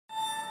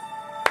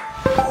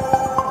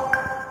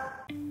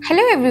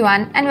Hello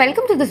everyone and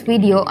welcome to this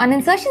video on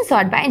Insertion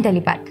Sort by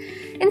Intellipaat.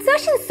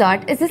 Insertion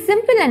Sort is a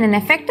simple and an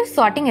effective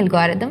sorting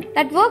algorithm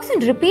that works on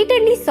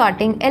repeatedly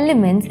sorting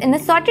elements in a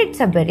sorted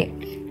subarray.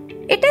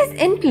 It is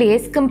in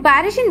place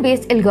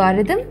comparison-based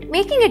algorithm,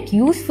 making it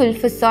useful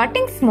for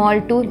sorting small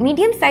to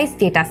medium-sized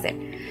dataset.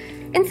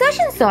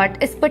 Insertion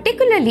sort is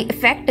particularly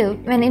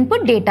effective when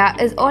input data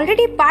is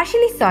already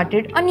partially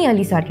sorted or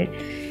nearly sorted.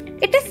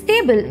 It is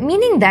stable,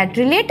 meaning that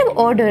relative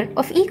order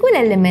of equal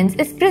elements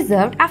is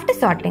preserved after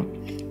sorting.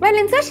 While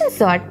insertion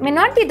sort may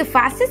not be the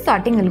fastest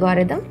sorting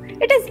algorithm,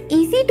 it is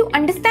easy to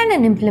understand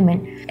and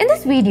implement. In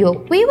this video,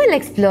 we will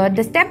explore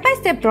the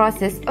step-by-step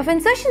process of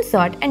insertion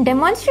sort and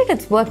demonstrate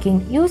its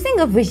working using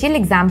a visual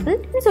example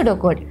in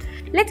pseudocode.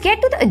 Let's get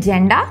to the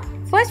agenda.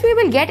 First, we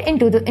will get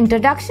into the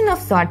introduction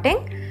of sorting.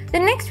 The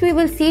next, we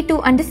will see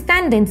to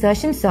understand the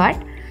insertion sort.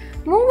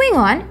 Moving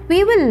on,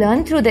 we will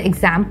learn through the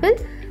example.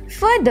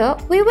 Further,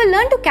 we will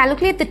learn to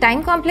calculate the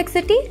time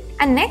complexity,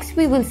 and next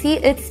we will see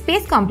its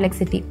space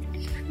complexity.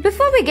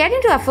 Before we get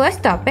into our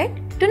first topic,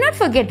 do not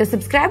forget to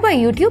subscribe our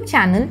YouTube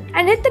channel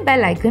and hit the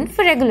bell icon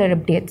for regular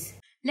updates.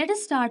 Let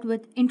us start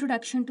with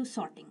Introduction to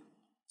Sorting.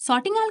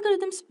 Sorting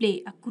algorithms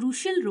play a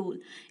crucial role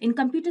in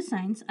computer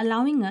science,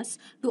 allowing us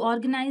to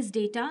organize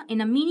data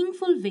in a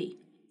meaningful way.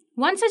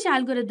 One such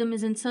algorithm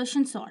is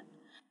insertion sort,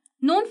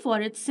 known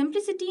for its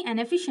simplicity and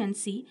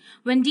efficiency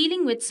when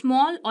dealing with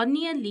small or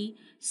nearly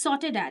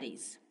sorted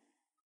arrays.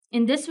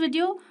 In this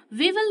video,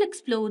 we will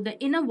explore the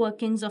inner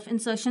workings of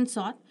insertion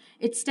sort,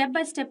 its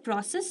step-by-step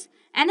process,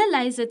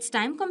 analyze its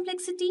time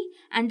complexity,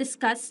 and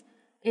discuss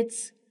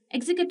its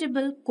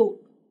executable code.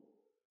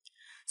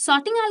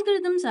 Sorting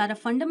algorithms are a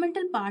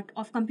fundamental part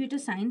of computer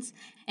science,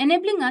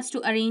 enabling us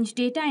to arrange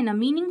data in a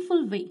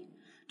meaningful way.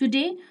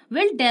 Today,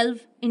 we'll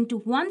delve into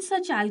one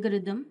such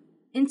algorithm,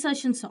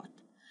 insertion sort.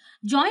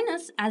 Join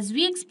us as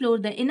we explore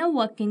the inner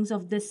workings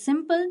of this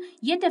simple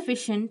yet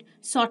efficient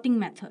sorting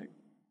method.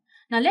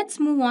 Now let's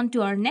move on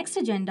to our next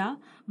agenda,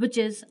 which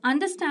is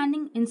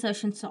understanding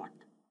insertion sort.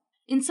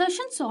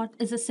 Insertion sort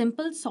is a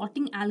simple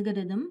sorting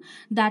algorithm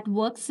that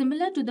works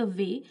similar to the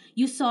way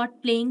you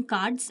sort playing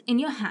cards in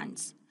your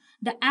hands.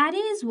 The array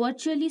is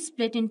virtually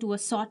split into a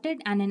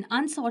sorted and an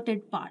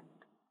unsorted part.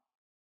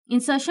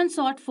 Insertion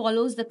sort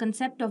follows the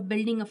concept of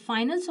building a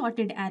final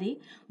sorted array,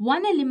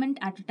 one element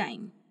at a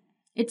time.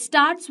 It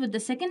starts with the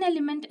second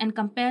element and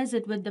compares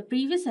it with the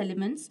previous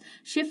elements,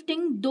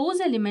 shifting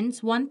those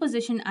elements one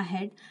position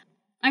ahead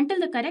until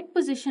the correct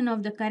position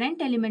of the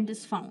current element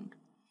is found.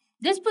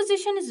 This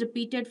position is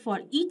repeated for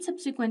each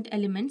subsequent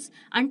elements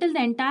until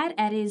the entire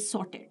array is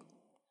sorted.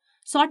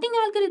 Sorting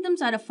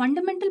algorithms are a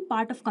fundamental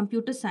part of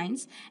computer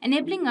science,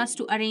 enabling us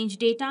to arrange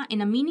data in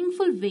a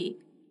meaningful way.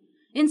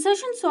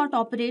 Insertion sort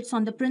operates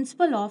on the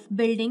principle of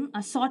building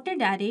a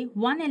sorted array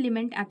one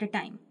element at a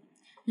time.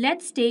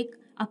 Let's take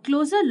a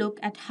closer look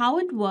at how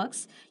it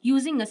works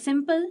using a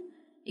simple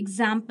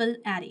example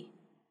array.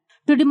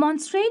 To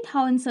demonstrate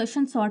how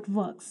insertion sort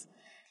works,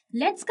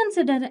 let's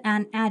consider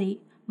an array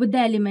with the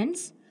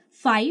elements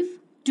 5,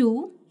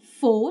 2,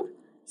 4,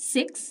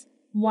 6,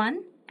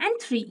 1,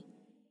 and 3.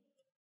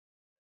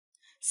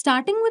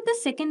 Starting with the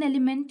second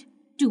element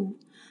 2,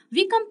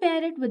 we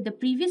compare it with the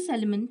previous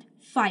element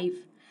 5.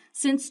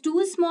 Since 2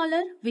 is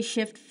smaller, we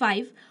shift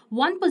 5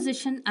 one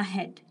position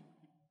ahead.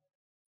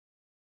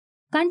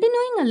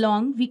 Continuing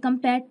along, we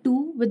compare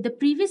 2 with the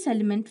previous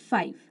element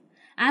 5.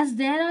 As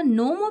there are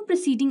no more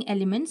preceding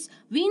elements,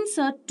 we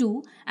insert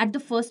 2 at the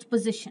first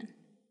position.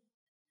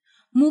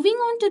 Moving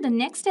on to the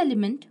next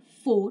element,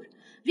 4,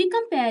 we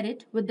compare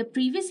it with the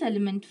previous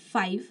element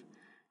 5.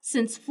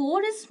 Since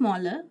 4 is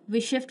smaller, we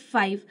shift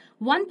 5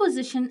 one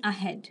position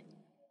ahead.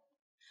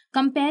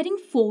 Comparing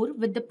 4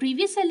 with the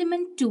previous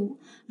element 2,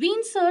 we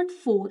insert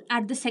 4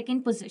 at the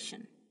second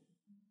position.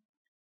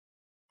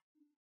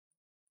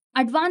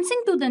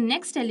 Advancing to the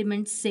next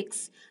element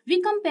 6,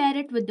 we compare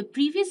it with the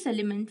previous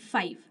element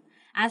 5.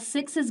 As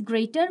 6 is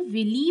greater,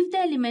 we leave the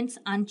elements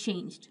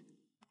unchanged.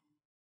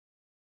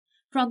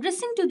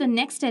 Progressing to the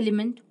next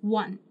element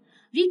 1,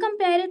 we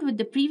compare it with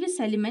the previous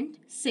element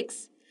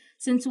 6.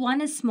 Since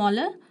 1 is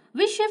smaller,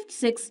 we shift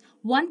 6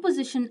 one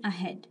position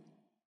ahead.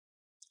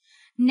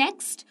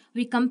 Next,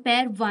 we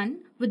compare 1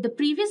 with the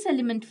previous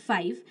element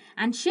 5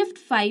 and shift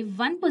 5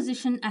 one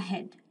position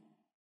ahead.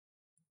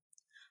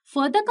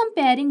 Further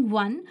comparing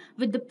 1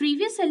 with the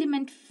previous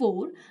element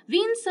 4,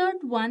 we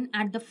insert 1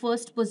 at the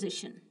first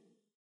position.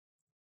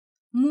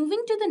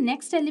 Moving to the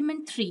next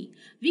element 3,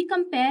 we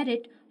compare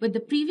it with the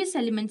previous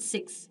element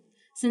 6.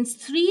 Since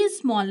 3 is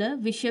smaller,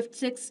 we shift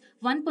 6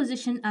 one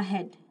position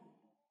ahead.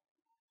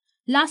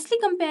 Lastly,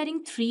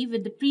 comparing 3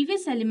 with the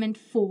previous element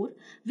 4,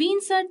 we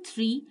insert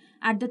 3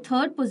 at the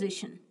third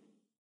position.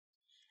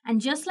 And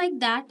just like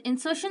that,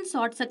 insertion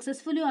sort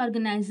successfully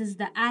organizes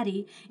the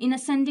array in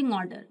ascending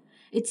order.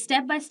 Its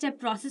step-by-step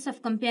process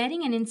of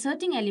comparing and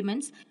inserting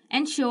elements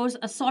ensures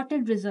a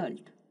sorted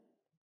result.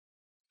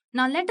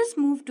 Now let us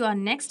move to our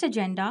next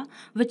agenda,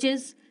 which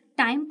is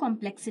time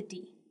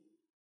complexity.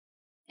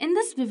 In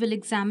this, we will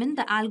examine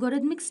the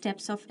algorithmic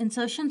steps of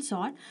insertion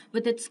sort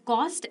with its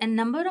cost and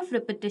number of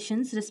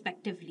repetitions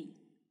respectively.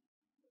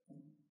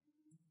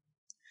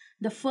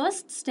 The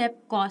first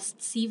step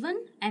costs C1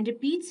 and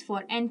repeats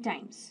for n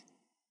times.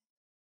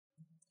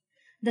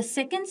 The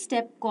second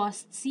step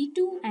costs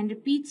C2 and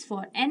repeats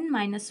for n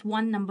minus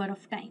 1 number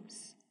of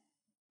times.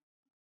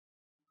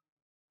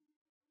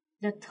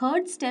 The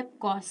third step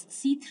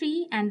costs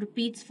C3 and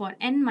repeats for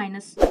n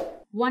minus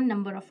 1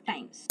 number of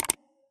times.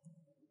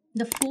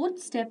 The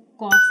fourth step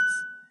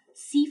costs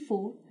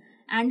C4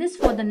 and is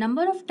for the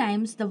number of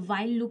times the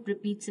while loop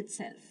repeats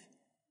itself.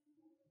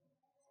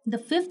 The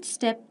fifth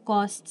step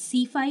costs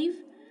C5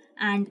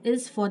 and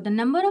is for the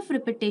number of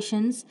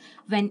repetitions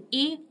when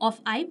a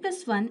of I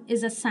plus 1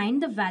 is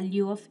assigned the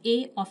value of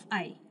a of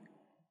I.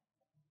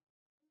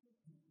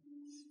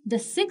 The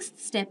sixth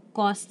step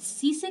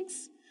costs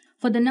C6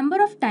 for the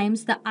number of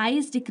times the I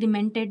is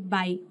decremented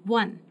by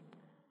 1.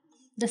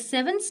 The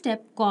seventh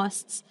step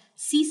costs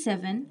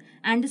C7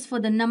 and is for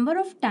the number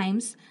of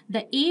times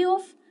the a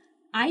of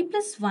I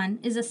plus 1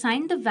 is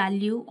assigned the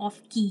value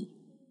of key,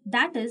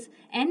 that is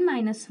n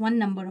minus 1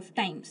 number of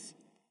times.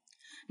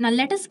 Now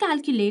let us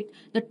calculate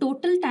the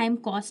total time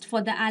cost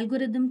for the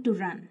algorithm to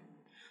run,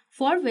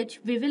 for which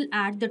we will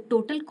add the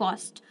total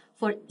cost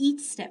for each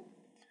step.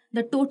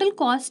 The total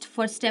cost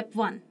for step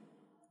 1,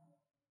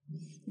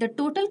 the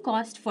total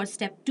cost for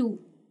step 2,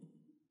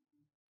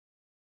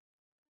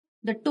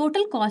 the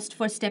total cost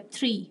for step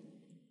 3,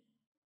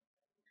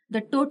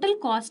 the total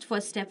cost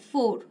for step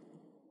 4,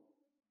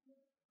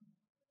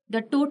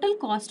 the total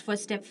cost for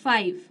step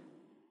 5,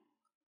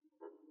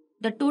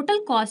 the total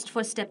cost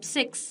for step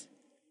 6,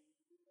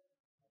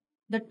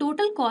 the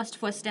total cost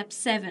for step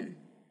 7.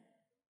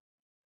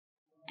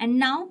 And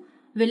now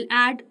we'll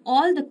add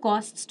all the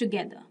costs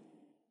together.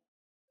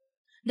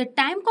 The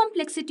time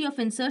complexity of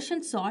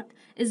insertion sort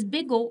is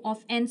big O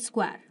of n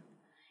square.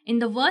 In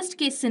the worst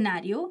case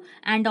scenario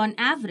and on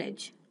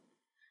average,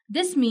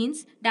 this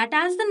means that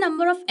as the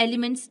number of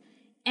elements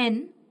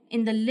n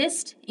in the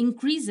list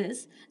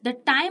increases, the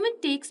time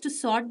it takes to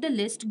sort the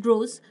list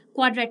grows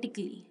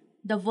quadratically.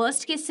 The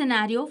worst case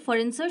scenario for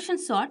insertion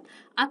sort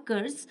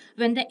occurs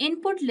when the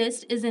input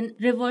list is in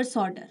reverse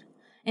order.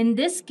 In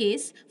this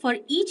case, for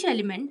each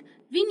element,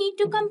 we need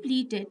to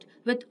complete it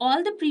with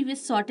all the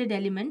previous sorted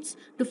elements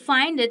to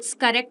find its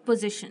correct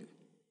position,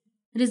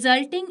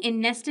 resulting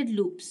in nested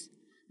loops.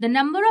 The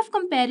number of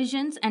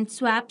comparisons and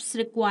swaps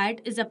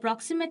required is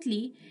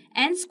approximately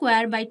n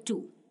square by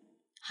 2.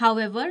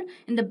 However,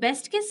 in the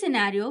best case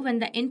scenario, when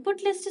the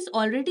input list is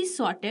already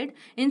sorted,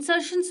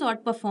 insertion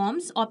sort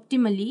performs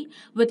optimally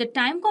with a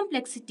time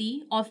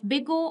complexity of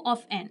big O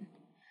of n.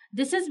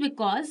 This is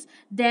because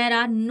there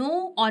are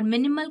no or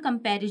minimal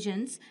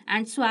comparisons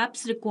and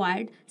swaps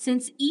required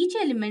since each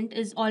element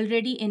is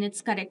already in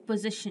its correct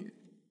position.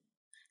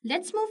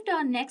 Let's move to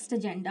our next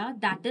agenda,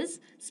 that is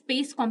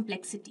space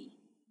complexity.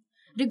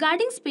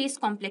 Regarding space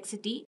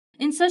complexity,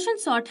 insertion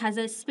sort has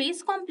a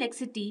space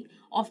complexity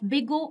of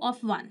big O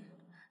of 1.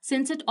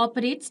 Since it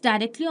operates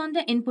directly on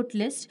the input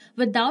list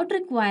without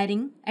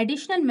requiring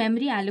additional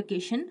memory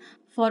allocation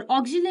for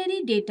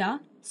auxiliary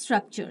data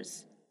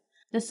structures.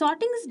 The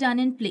sorting is done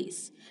in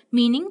place,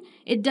 meaning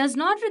it does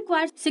not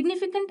require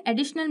significant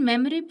additional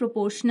memory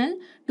proportional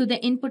to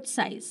the input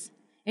size.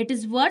 It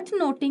is worth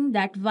noting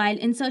that while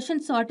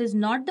insertion sort is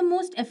not the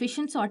most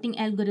efficient sorting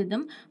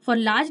algorithm for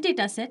large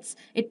datasets,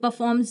 it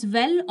performs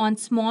well on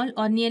small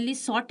or nearly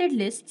sorted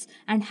lists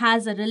and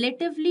has a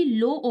relatively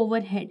low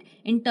overhead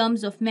in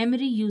terms of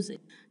memory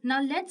usage.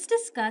 Now let's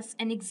discuss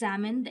and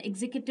examine the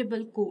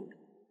executable code.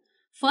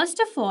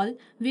 First of all,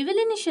 we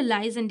will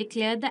initialize and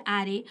declare the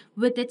array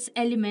with its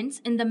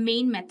elements in the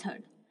main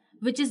method,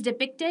 which is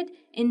depicted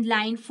in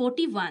line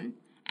 41,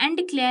 and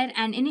declare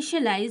and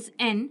initialize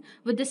n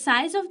with the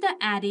size of the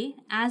array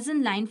as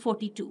in line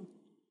 42.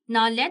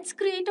 Now let's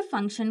create a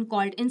function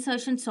called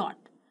insertion sort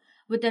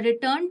with a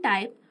return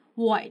type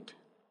void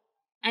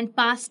and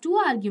pass two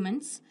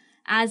arguments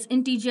as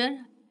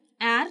integer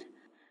r,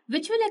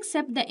 which will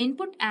accept the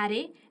input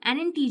array, and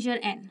integer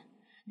n.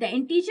 The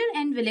integer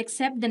n will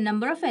accept the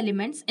number of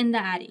elements in the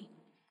array.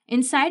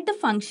 Inside the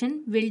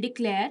function, we'll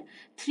declare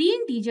three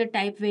integer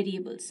type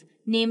variables,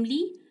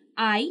 namely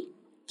I,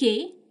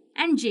 k,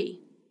 and j.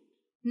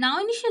 Now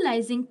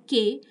initializing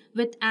k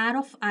with r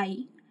of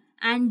I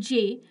and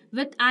j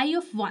with I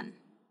of 1.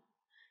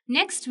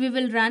 Next, we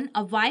will run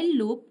a while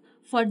loop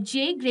for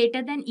j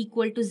greater than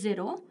equal to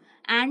 0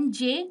 and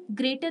j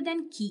greater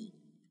than key.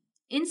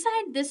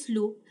 Inside this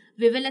loop,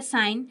 we will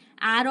assign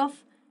r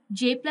of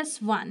j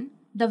plus 1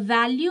 the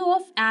value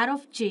of r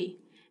of j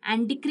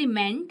and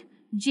decrement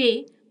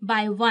j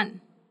by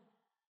 1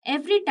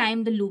 every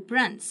time the loop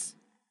runs.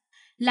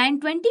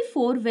 Line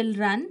 24 will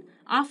run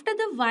after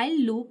the while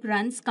loop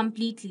runs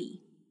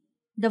completely.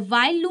 The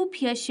while loop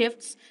here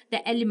shifts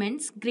the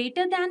elements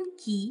greater than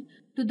key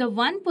to the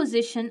one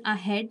position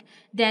ahead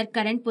their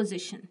current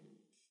position.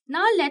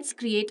 Now let's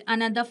create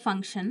another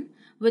function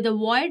with a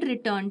void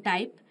return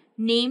type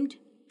named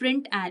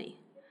printArray.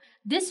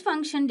 This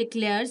function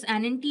declares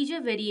an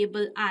integer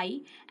variable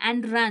I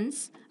and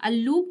runs a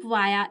loop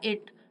via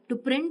it to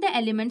print the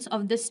elements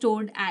of the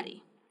stored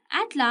array.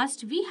 At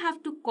last, we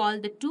have to call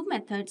the two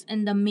methods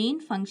in the main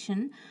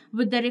function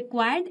with the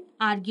required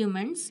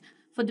arguments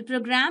for the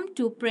program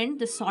to print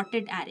the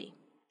sorted array.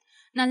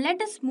 Now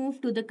let us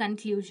move to the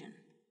conclusion.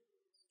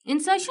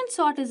 Insertion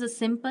sort is a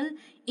simple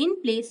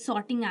in-place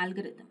sorting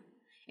algorithm.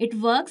 It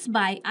works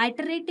by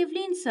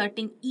iteratively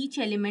inserting each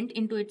element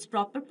into its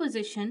proper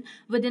position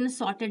within a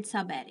sorted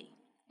subarray.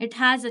 It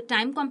has a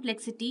time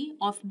complexity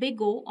of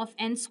big O of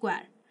n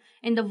square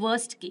in the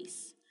worst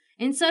case.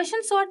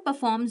 Insertion sort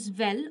performs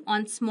well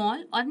on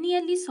small or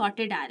nearly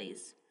sorted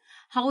arrays.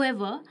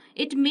 However,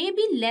 it may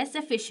be less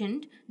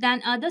efficient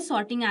than other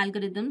sorting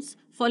algorithms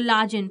for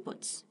large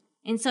inputs.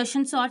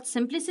 Insertion sort's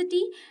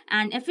simplicity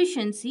and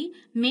efficiency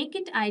make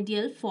it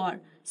ideal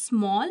for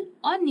small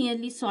or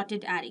nearly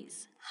sorted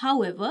arrays.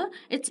 However,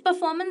 its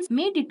performance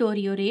may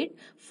deteriorate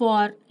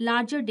for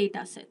larger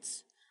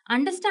datasets.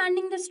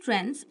 Understanding the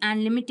strengths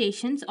and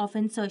limitations of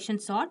insertion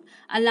sort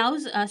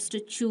allows us to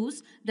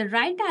choose the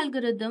right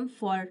algorithm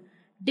for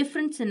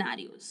different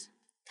scenarios.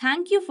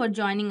 Thank you for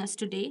joining us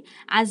today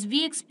as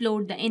we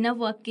explored the inner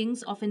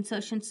workings of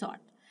insertion sort.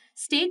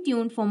 Stay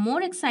tuned for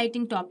more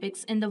exciting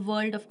topics in the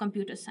world of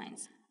computer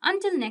science.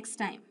 Until next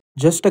time.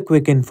 Just a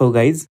quick info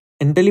guys,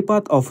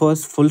 Intellipaat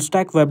offers full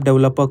stack web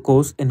developer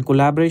course in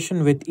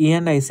collaboration with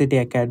E&ICT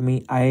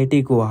Academy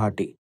IIT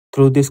Guwahati.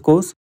 Through this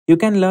course, you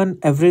can learn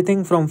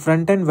everything from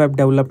front-end web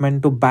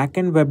development to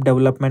back-end web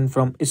development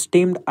from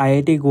esteemed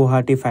IIT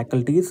Guwahati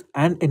faculties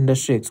and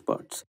industry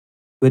experts.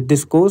 With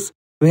this course,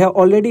 we have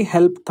already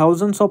helped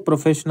thousands of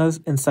professionals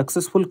in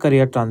successful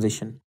career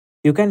transition.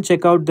 You can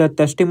check out their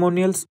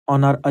testimonials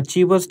on our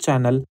Achievers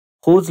channel,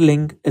 whose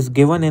link is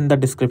given in the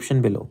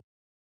description below.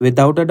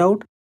 Without a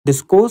doubt,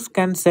 this course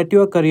can set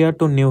your career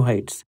to new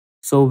heights.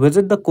 So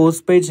visit the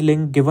course page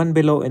link given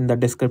below in the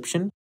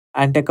description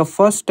and take a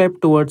first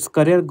step towards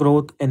career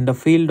growth in the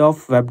field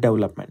of web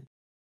development.